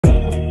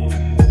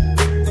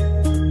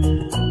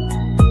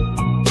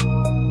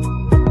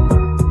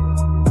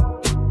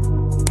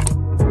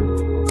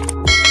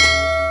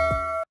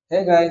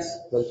Hey guys,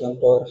 welcome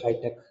to our High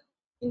Tech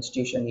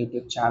Institution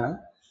YouTube channel.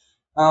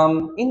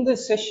 In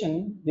this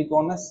session, we're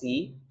gonna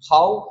see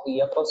how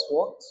EFS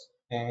works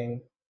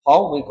and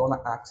how we're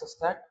gonna access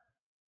that,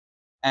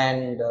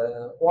 and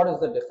what is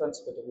the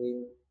difference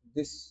between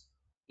this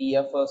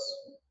EFS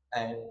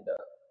and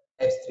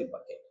S3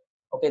 bucket.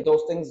 Okay,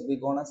 those things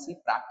we're gonna see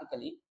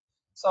practically.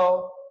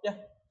 So yeah,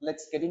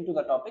 let's get into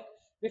the topic.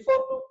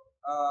 Before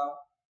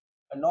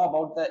to know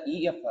about the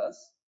EFS,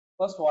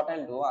 first what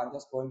I'll do, I'm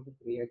just going to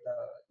create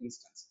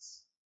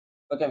instances.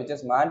 Okay, which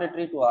is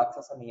mandatory to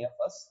access an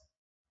EFS.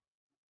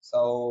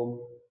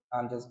 So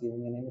I'm just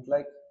giving a name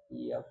like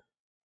EF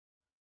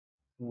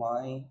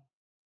my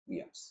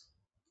VMs.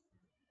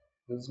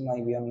 This is my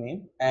VM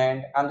name,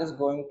 and I'm just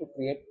going to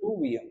create two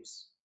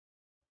VMs.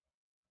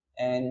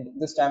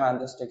 And this time I'm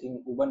just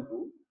taking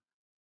Ubuntu.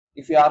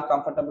 If you are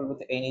comfortable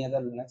with any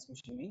other Linux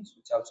machines,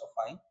 which also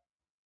fine.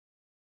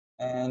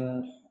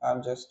 And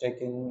I'm just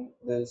taking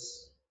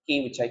this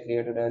key which I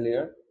created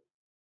earlier.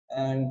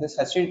 And this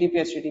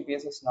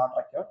HTTPS is not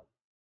required,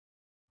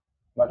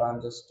 but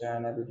I'm just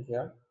enabled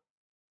here.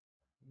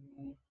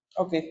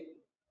 Okay,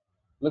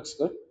 looks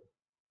good.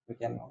 We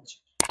can launch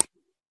it.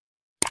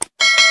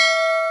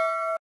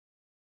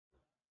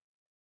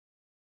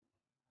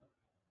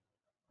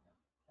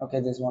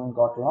 Okay, this one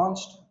got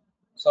launched.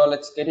 So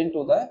let's get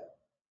into the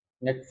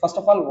net. First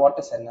of all, what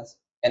is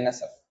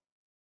NSF?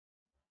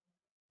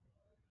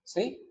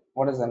 See,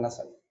 what is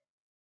NSF?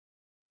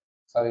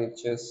 Sorry,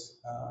 it's just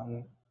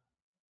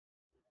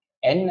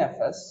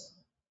NFS,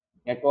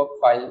 network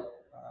file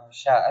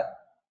share.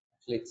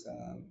 Actually, it's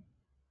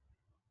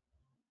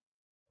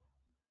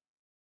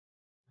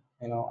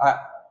you know,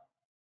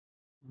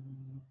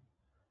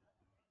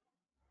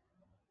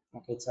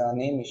 okay, it's a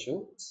name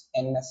issue. It's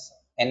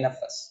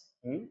NFS,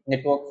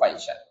 network file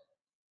share.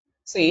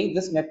 See,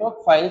 this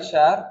network file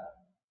share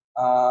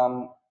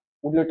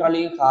would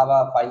literally have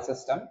a file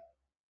system.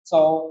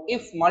 So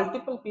if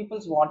multiple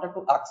peoples wanted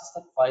to access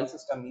that file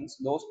system, means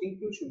those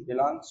people should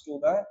belongs to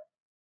the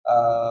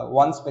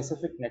one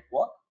specific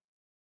network.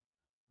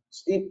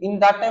 In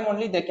that time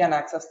only they can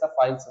access the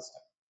file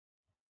system.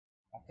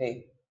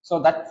 Okay, so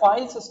that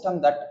file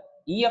system, that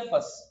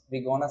EFS,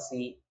 we're gonna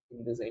see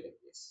in this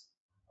AWS.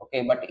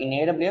 Okay, but in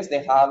AWS they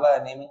have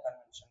a naming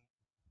convention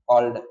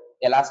called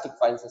Elastic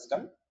File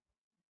System.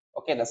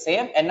 Okay, the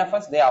same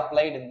NFS they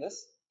applied in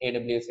this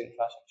AWS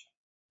infrastructure.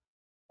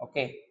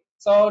 Okay,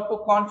 so to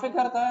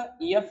configure the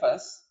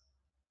EFS,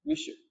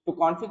 to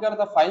configure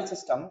the file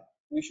system,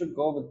 we should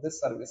go with this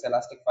service,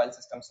 Elastic File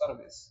System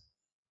service.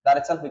 That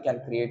itself we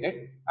can create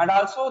it, and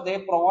also they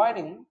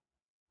providing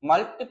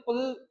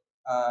multiple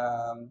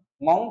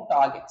mount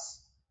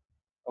targets.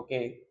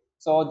 Okay,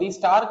 so these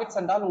targets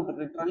and all would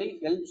literally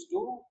helps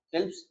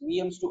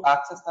VMs to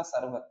access the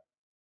server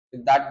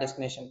with that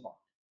destination point.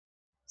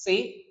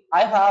 See,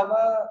 I have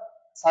a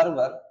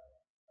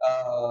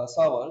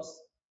servers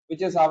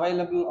which is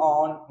available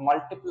on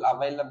multiple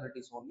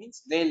availability zone.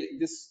 Means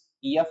this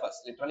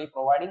EFS literally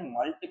providing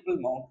multiple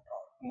mount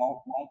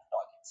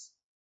targets.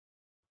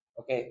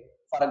 Okay,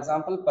 for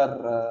example,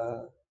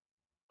 per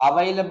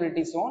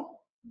availability zone,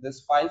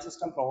 this file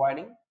system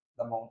providing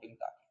the mounting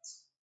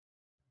targets.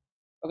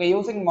 Okay,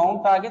 using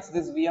mount targets,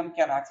 this VM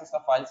can access the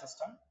file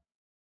system.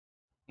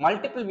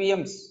 Multiple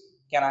VMs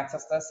can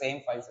access the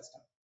same file system.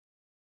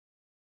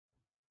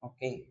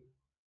 Okay,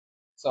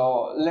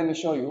 so let me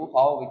show you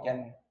how we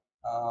can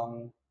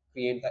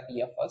create the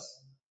EFS.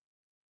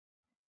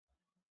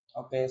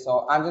 Okay,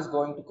 so I'm just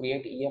going to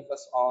create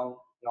EFS on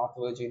North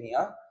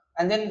Virginia,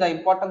 and then the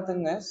important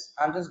thing is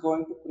I'm just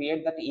going to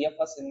create that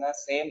EFS in the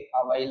same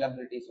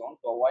availability zone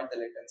to avoid the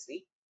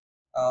latency.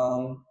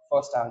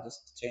 First I'm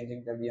just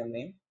changing the VM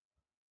name.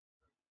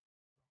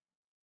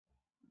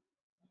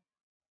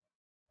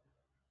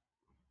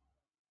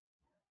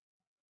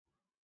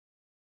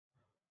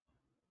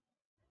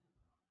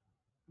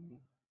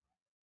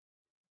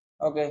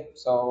 Okay,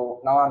 so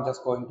now I'm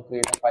just going to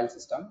create a file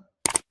system.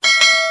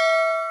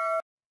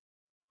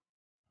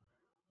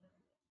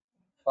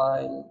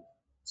 File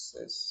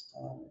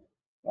system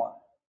 1.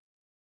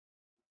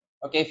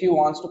 Okay, if you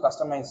want to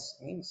customize,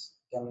 means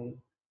you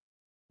can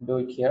do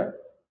it here.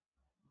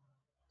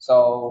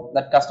 So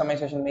that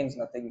customization means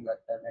nothing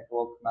but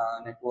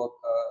network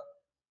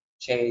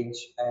change,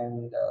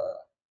 and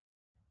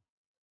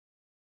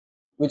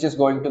which is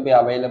going to be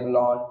available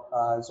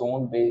on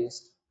zone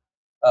based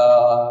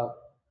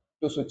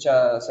to switch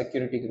a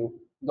security group.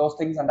 Those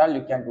things and all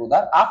you can do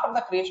that. After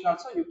the creation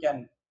also you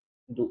can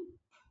do.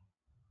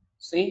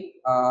 See,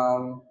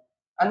 and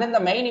then the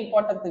main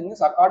important thing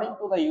is according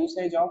to the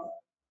usage of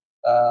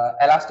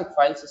Elastic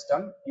File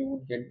System, you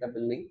would get the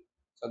billing.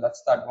 So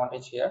that's the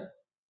advantage here.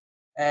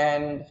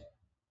 And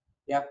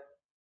yeah,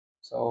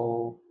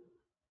 so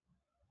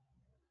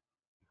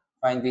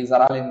fine, these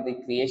are all in the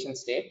creation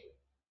state.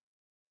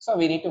 So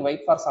we need to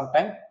wait for some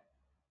time.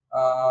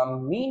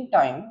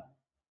 Meantime,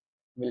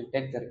 we'll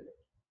take the report.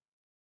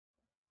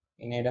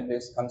 In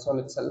AWS console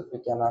itself, we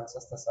can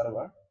access the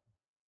server.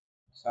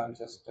 So I'm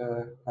just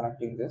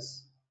connecting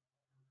this.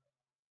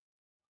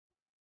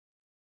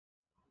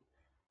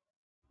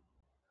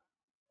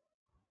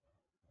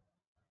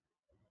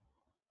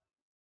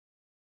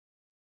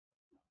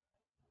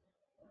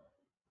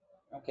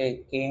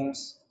 Okay,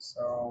 games.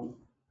 So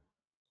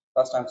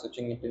first I'm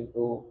switching it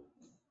into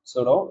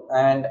sudo,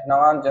 and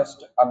now I'm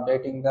just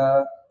updating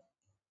the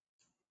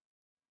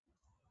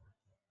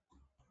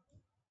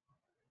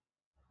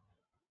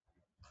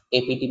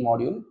apt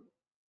module.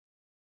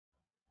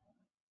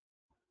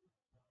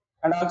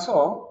 And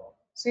also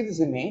see this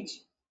image.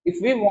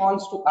 If we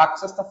want to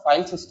access the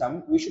file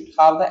system, we should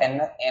have the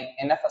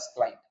NFS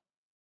client.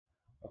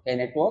 Okay,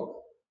 network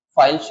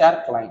file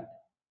share client.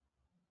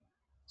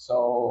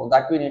 So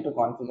that we need to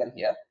configure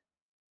here.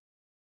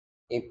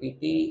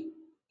 Apt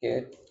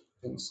get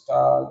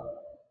install.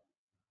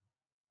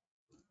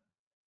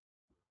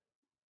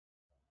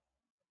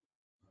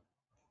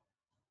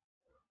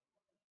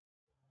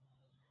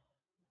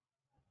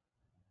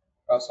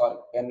 Oh, sorry,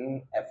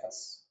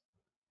 NFS.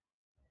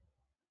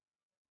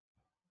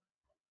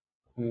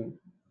 Hmm.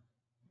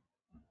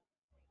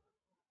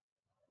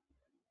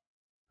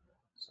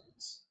 So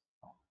it's,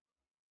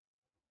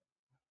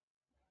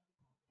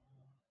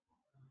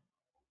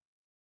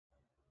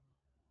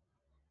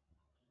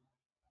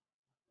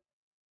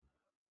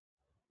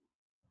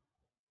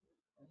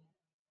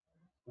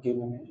 give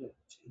me a minute. Let me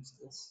change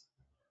this.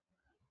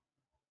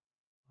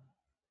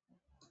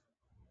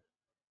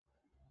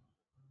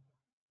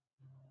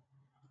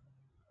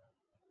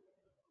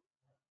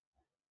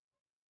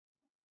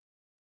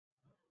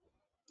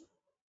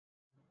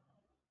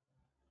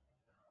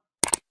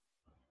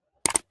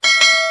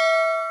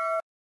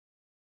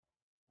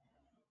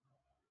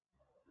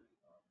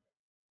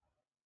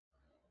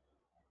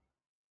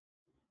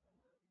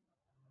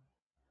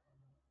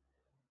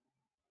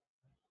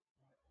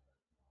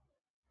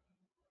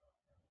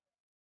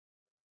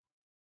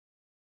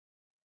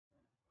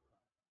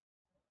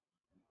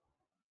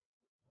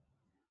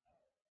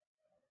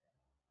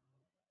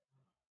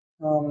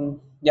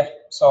 Yeah,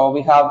 so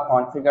we have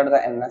configured the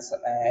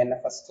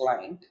NFS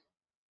client.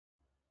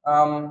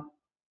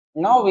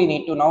 Now we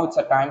need to know it's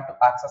a time to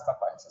access the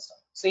file system.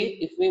 See,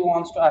 if we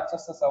want to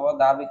access the server,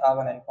 there we have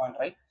an endpoint,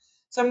 right?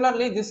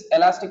 Similarly, this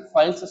elastic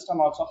file system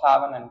also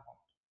have an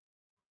endpoint.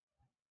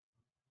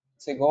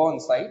 Say go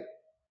inside,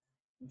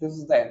 this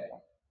is the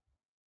endpoint.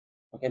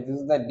 Okay, this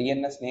is the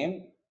DNS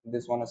name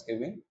this one is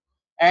giving.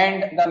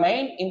 And the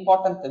main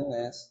important thing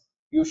is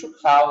you should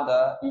allow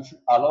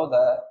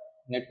the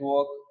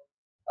network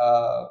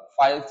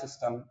file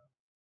system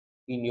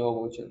in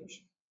your virtual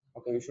machine.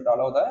 Okay, you should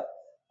allow the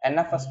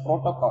NFS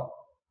protocol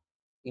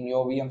in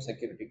your VM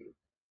security group.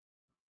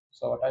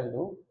 So what I'll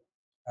do,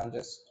 I'll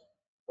just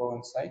go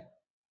inside.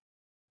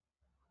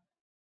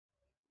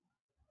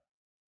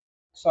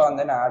 So and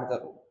then add the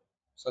rule.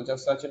 So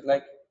just search it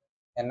like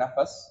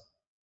NFS,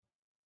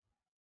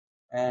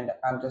 and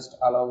I'm just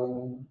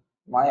allowing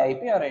my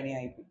IP or any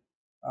IP.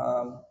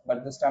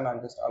 But this time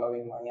I'm just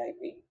allowing my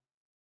IP.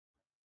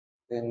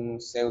 Then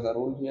save the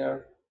rule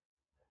here.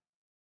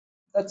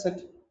 That's it.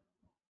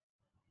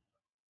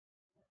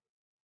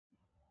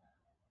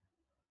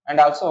 And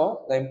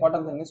also the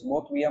important thing is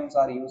both VMs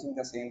are using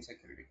the same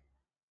security.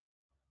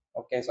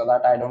 Okay, so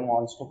that I don't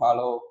want to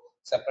follow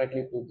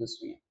separately to this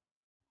VM.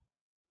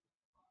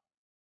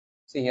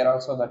 See here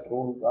also that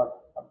rule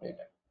got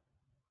updated.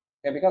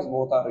 Okay, because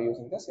both are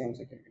using the same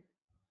security.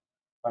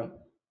 Fine.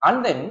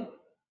 And then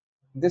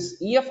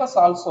this EFS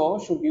also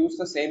should use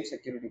the same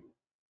security,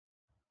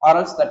 or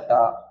else that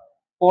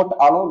port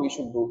allow we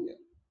should do here.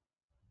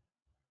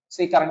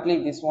 See,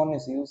 currently this one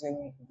is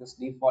using this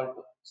default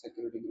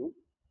security group.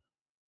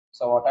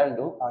 So what I'll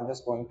do, I'm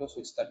just going to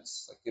switch that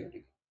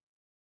security.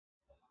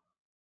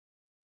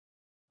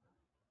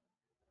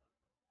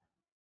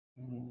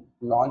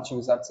 Launch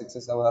wizard 6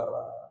 is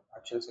our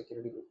actual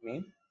security group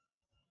name.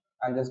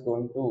 I'm just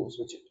going to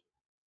switch it.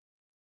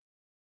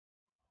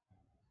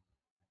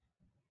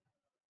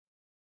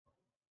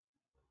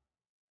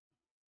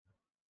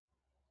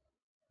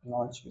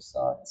 Launch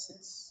wizard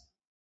 6.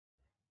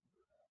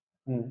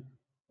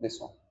 This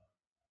one.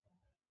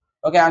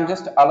 Okay, I'm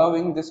just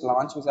allowing this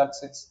launch wizard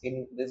 6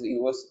 in this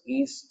US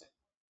East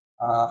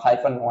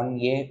hyphen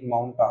 1A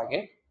mount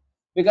target,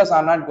 because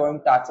I'm not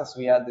going to access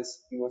via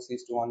this US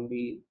East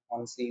 1B,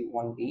 1C,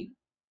 1D,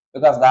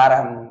 because there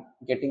I'm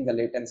getting the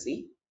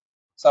latency.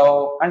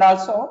 So, and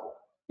also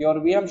your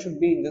VM should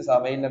be in this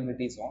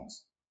availability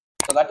zones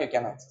so that you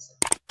can access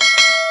it.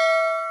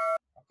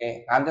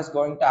 Okay, I'm just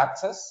going to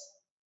access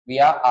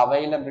via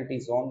availability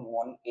zone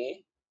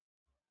 1A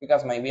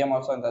because my VM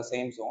also in the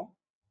same zone.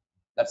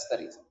 That's the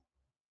reason.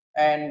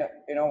 And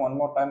one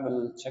more time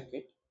we'll check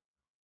it.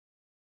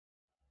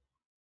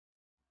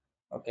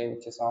 Okay,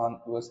 which is on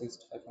US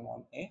East hyphen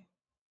 1A.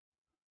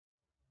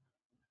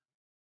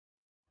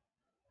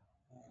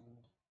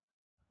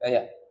 And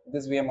yeah,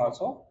 this VM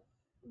also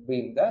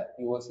being the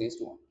US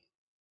East one.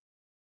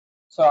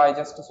 So I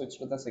just switch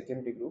to the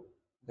security group.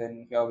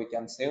 Then here we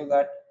can save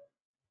that.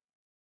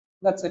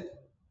 That's it.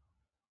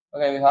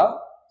 Okay, we have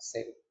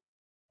saved.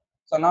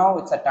 So now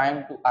it's a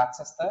time to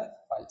access the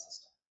file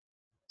system.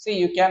 See,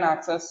 you can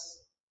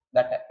access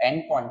that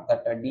endpoint,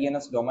 that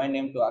DNS domain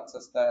name to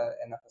access the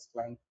NFS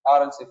client,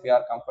 or else if you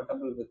are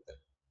comfortable with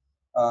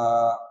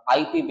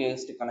IP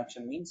based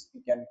connection means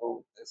you can go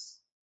with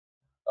this.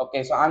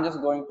 Okay, so I'm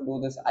just going to do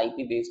this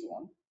IP based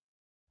one.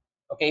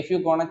 Okay, if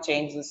you're gonna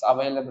change this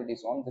availability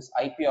zone, this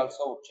IP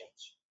also would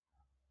change.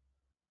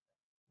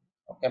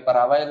 Okay, per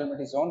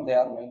availability zone, they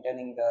are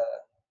maintaining the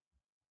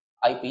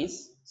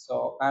IPs.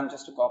 So I'm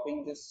just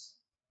copying this.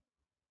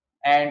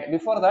 And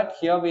before that,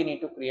 here we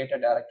need to create a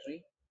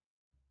directory.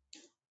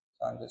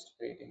 So I'm just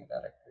creating a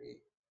directory.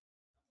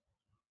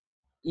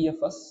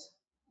 EFS.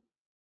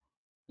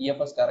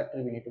 EFS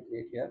directory we need to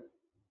create here.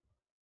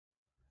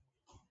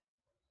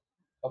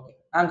 Okay,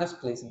 I'm just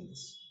placing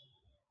this.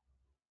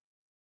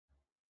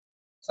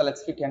 So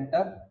let's hit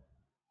enter.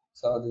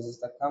 So this is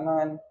the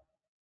command.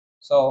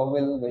 So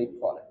we'll wait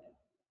for it.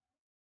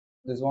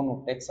 This one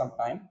will take some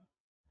time.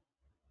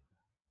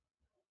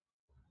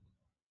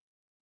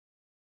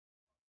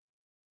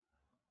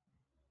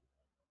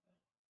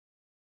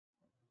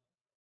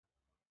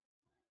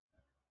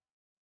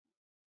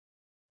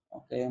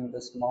 Okay, and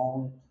this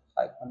mount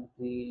hyphen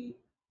p,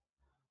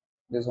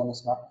 this one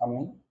is not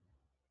coming.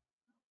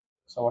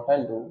 So what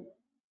I'll do,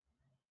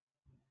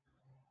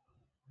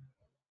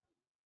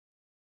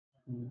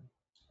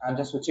 I'm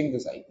just switching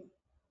this IP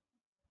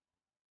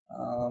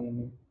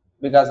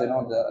because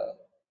the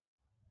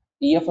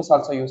EFS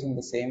also using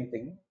the same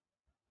thing.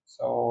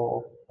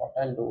 So what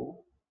I'll do,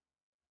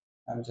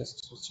 I'm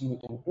just switching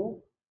it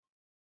into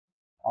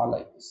all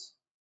IPs.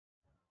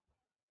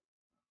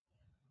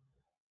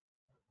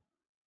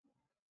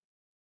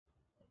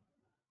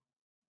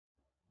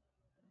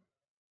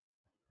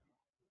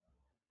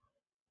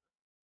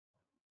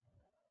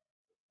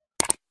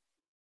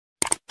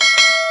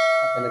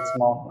 Okay, let's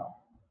mount now.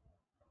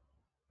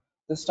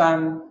 This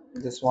time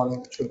this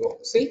one should go.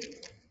 See,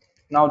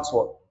 now it's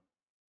worked.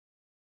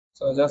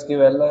 So just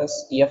give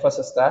ls EFS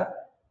is there.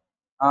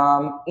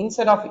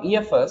 Instead of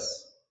EFS,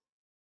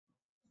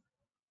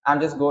 I'm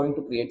just going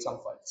to create some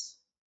files.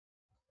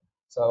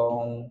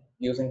 So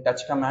using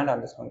touch command,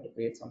 I'm just going to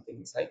create something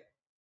inside.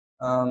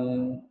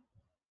 Um,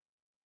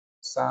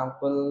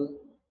 sample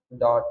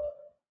dot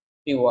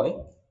py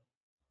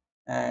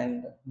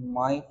and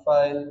my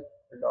file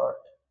dot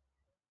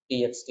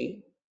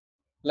txt.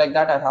 Like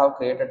that, I have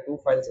created two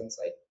files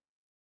inside.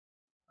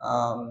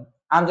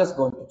 I'm just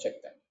going to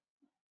check them.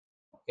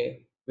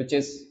 Okay, which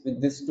is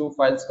with these two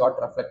files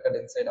got reflected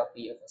inside of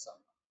EFS.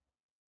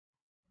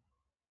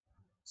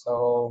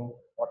 So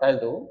what I'll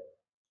do,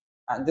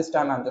 and this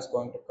time I'm just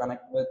going to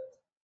connect with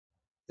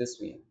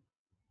this VM.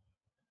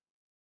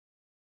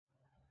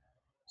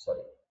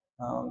 Sorry,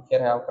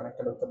 here I have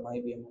connected with the my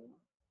VM.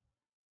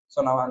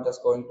 So now I'm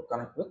just going to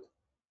connect with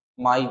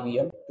my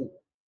VM2.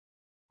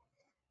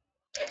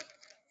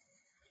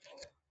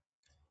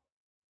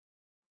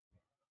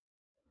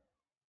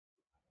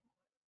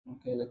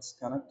 Okay, let's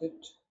connect it.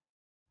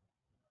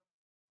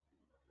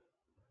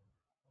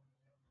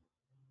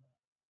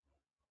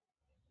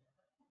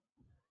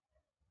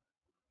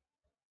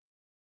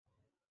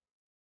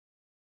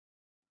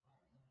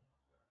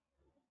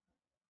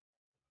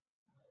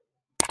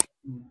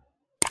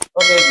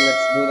 Okay,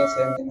 let's do the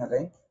same thing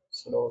again.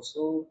 Slow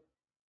so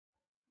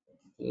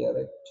clear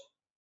it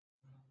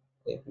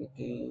apt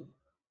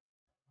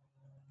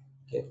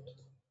get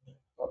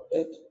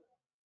update.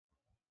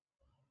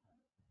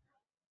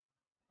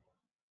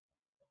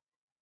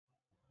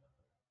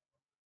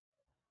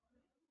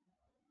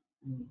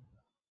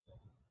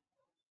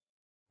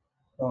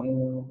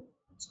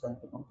 It's going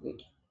to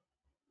complete.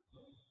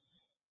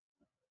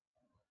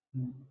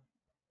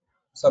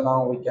 So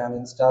now we can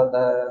install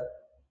the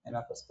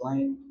NFS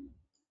client.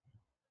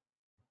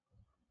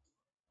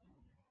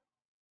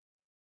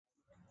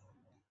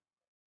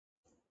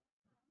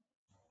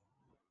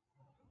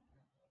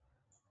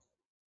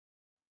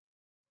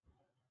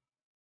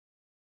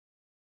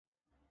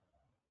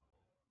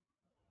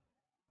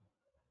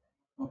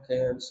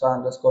 Okay, so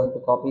I'm just going to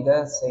copy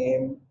the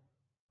same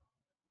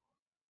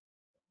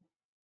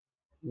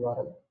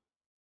URL.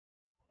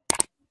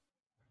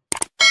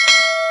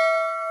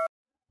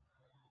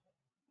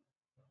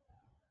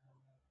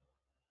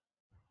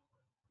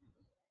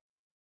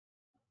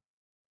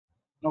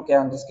 Okay,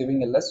 I'm just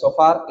giving a list. So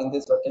far in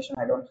this location,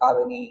 I don't have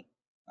any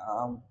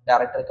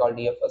directory called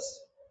DFS.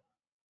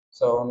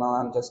 So now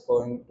I'm just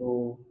going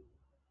to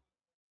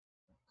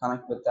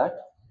connect with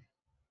that.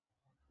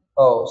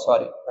 Oh,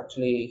 sorry.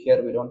 Actually,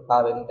 here we don't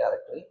have any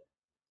directory.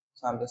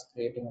 So I'm just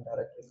creating a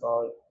directory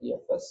called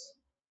EFS.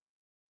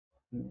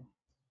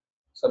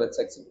 So let's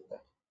execute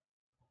that.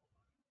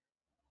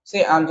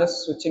 See, I'm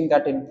just switching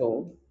that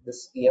into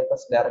this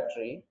EFS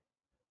directory.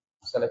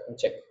 So let me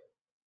check.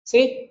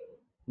 See,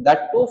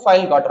 that two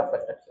file got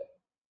reflected here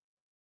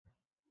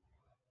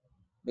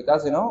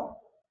because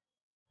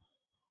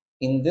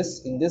in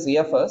this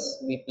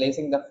EFS we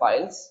placing the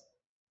files,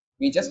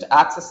 we just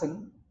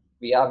accessing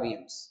via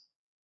VMs.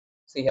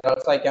 See here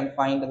also I can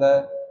find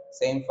the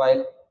same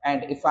file,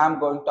 and if I'm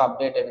going to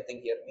update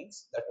anything here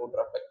means that would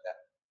reflect that.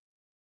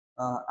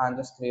 I'm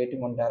just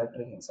creating one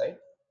directory inside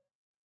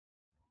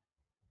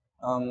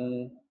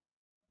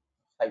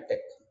high tech.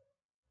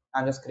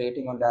 I'm just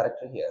creating one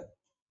directory here.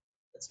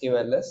 Let's give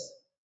ls.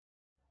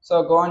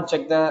 So go and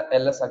check the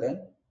ls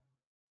again.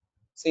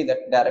 See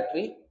that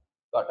directory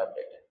got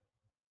updated.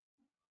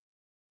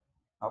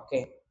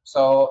 Okay,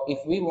 so if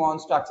we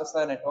want to access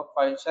the network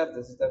file share,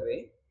 this is the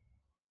way.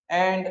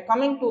 And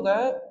coming to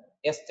the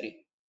s3,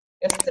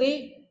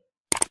 s3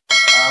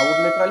 would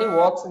literally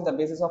works in the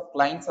basis of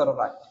client server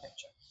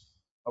architecture.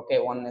 Okay,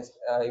 one is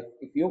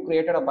if you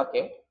created a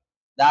bucket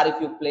there,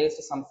 if you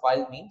placed some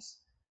file means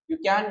you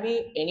can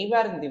be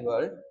anywhere in the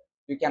world,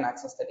 you can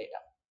access the data.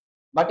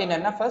 But in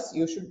nfs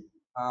you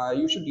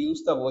should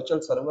use the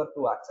virtual server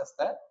to access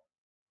the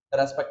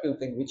respective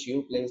thing which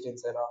you placed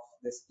inside of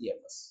this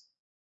EFS.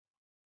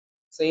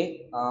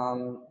 Say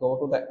go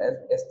to the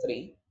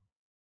S3.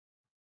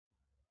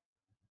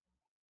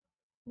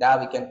 There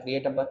we can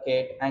create a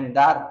bucket, and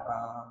there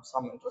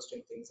some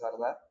interesting things are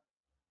there.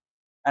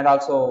 And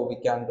also we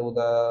can do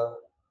the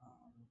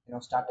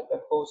static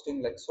web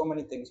hosting, like so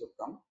many things would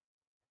come.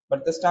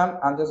 But this time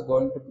I'm just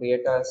going to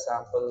create a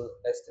sample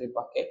S3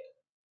 bucket.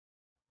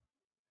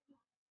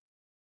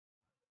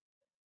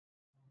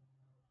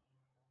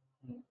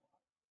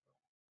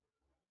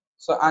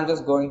 So I'm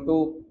just going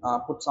to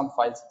put some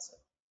files inside.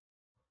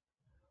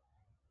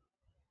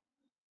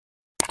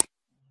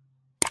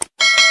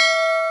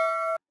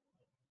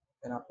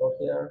 Then upload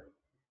here.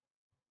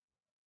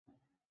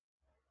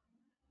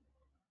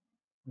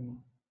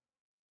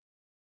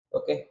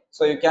 Okay,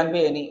 so you can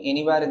be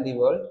anywhere in the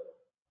world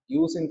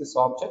using this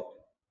object.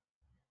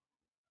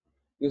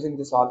 Using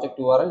this object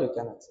URL, you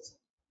can access it.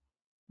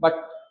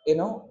 But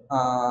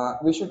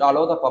we should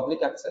allow the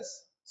public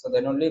access. So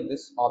then only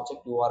this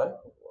object URL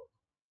would work.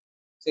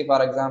 See,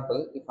 for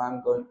example, if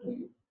I'm going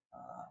to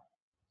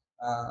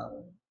uh, uh,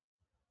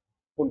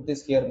 put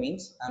this here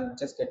means I'm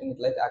just getting it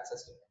like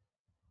access data.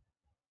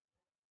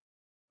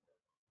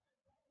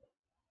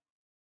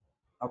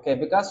 Okay,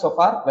 because so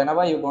far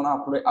whenever you're gonna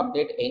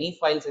update any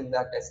files in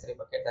that S3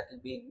 bucket, that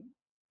will be in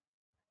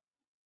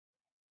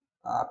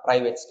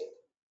private state.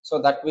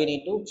 So that we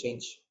need to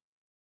change.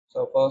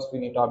 So first we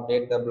need to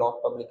update the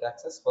block public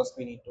access. First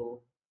we need to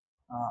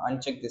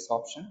uncheck this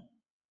option,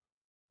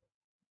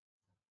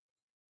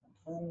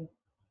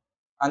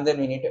 and then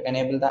we need to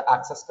enable the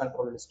access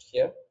control list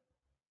here.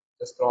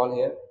 Just scroll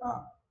here,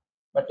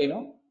 but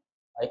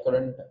I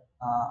couldn't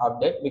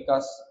update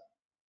because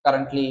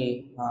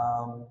currently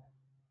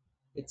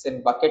it's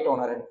in bucket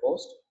owner and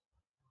post,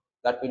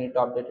 that we need to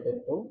update it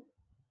into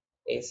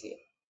ACL.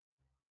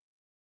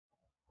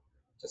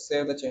 Just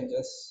save the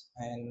changes,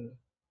 and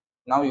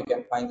now you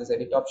can find this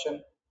edit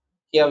option.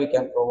 Here we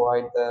can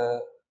provide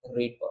the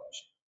read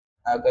permission.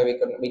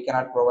 Okay, we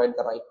cannot provide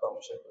the write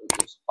permission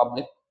to use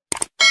public.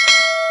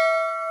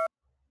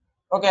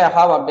 Okay, I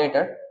have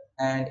updated,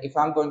 and if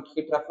I'm going to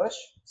hit refresh,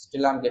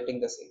 still I'm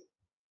getting the same.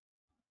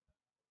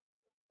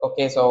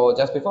 Okay, so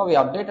just before we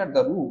updated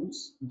the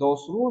rules,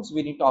 those rules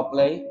we need to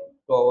apply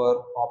to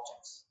our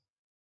objects.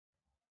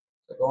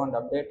 So go and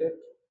update it.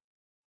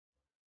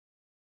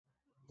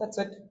 That's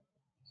it.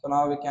 So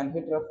now we can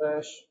hit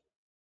refresh.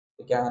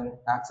 We can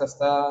access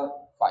the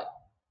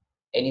file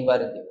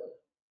anywhere in the world.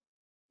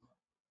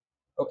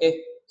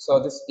 Okay, so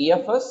this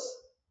EFS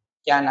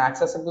can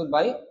accessible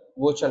by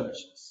virtual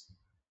machines,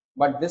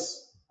 but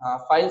this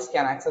files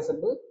can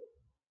accessible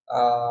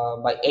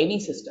by any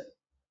system.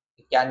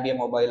 It can be a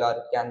mobile, or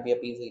it can be a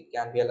PC, it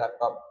can be a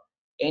laptop.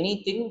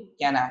 Anything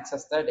can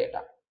access the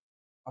data.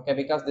 Okay,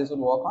 because this will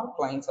work on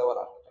client server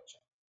architecture.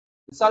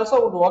 This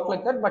also would work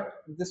like that, but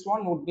this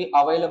one would be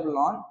available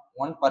on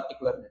one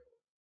particular network.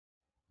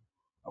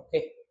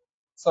 Okay,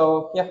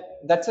 so yeah,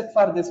 that's it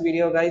for this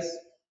video, guys.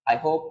 I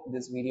hope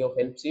this video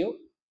helps you.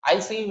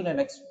 I'll see you in the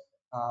next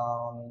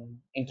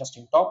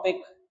interesting topic.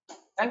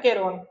 Thank you,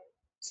 everyone.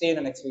 See you in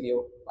the next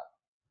video.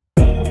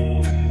 Bye.